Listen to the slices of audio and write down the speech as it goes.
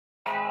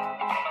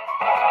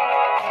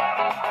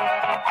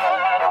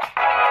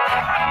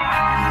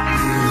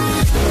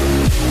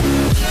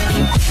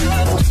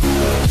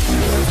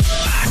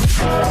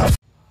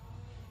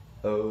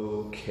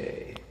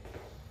Okay.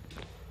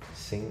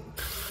 Sink.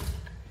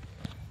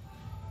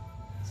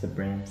 It's a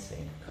brand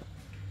sink.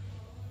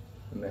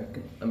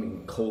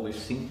 Kohler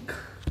sink.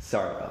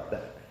 Sorry about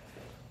that.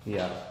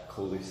 Yeah,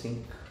 Kohler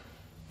sink.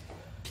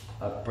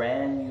 A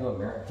brand new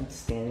American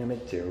Standard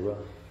Madera.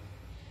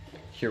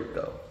 Here we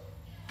go.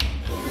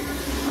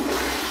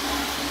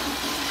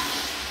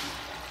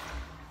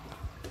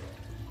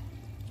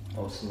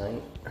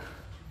 Oceanite.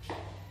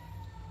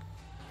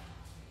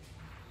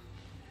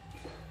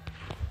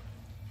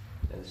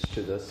 This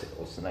should say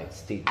Oceanite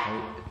stay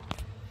tight.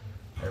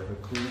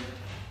 Everclean.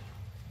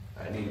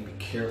 I need to be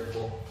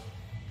careful.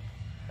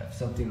 I have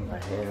something in my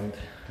hand.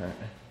 Alright,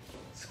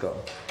 let's go.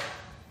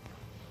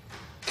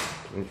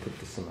 Let me put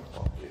this in my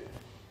pocket.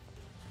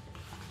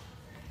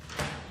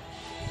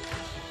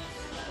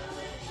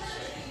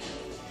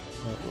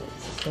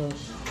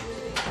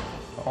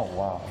 Oh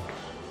wow.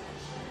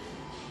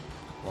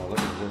 Wow, look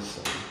at this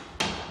thing.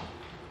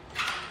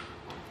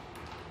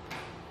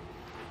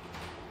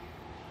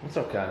 It's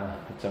okay,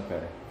 it's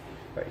okay.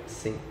 Right,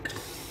 sink.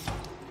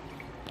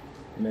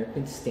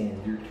 American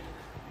Standard.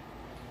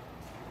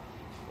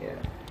 Yeah.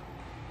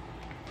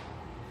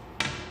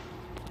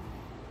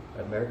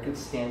 American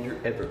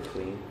Standard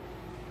Everclean.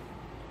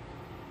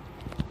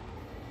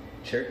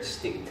 Church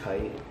stay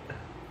tight.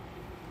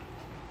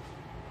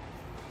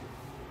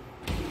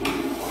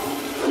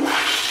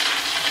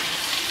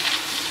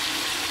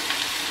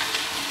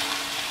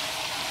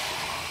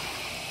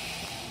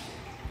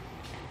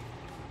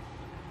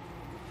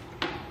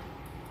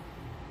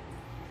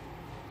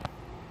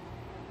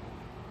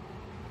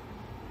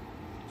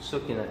 Just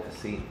looking at the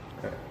seat.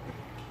 All right.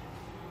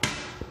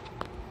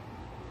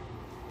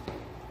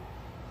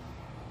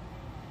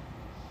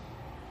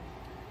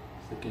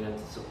 Looking at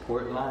the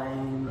support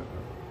line.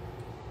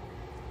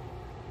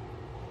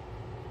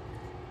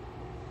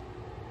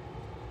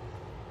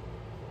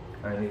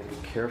 I need to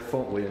be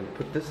careful. Wait, let me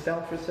put this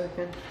down for a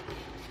second.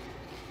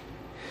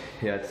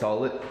 Yeah, it's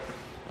solid.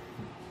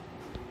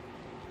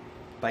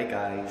 Bye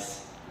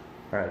guys.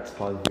 Alright, let's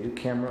pause the video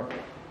camera.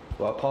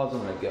 Well, I'll pause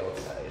when I go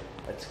outside.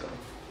 Let's go.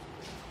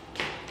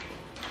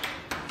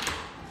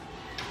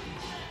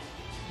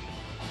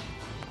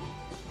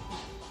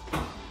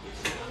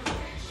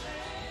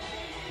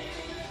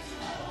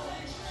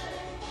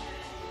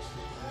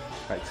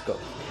 Let's go.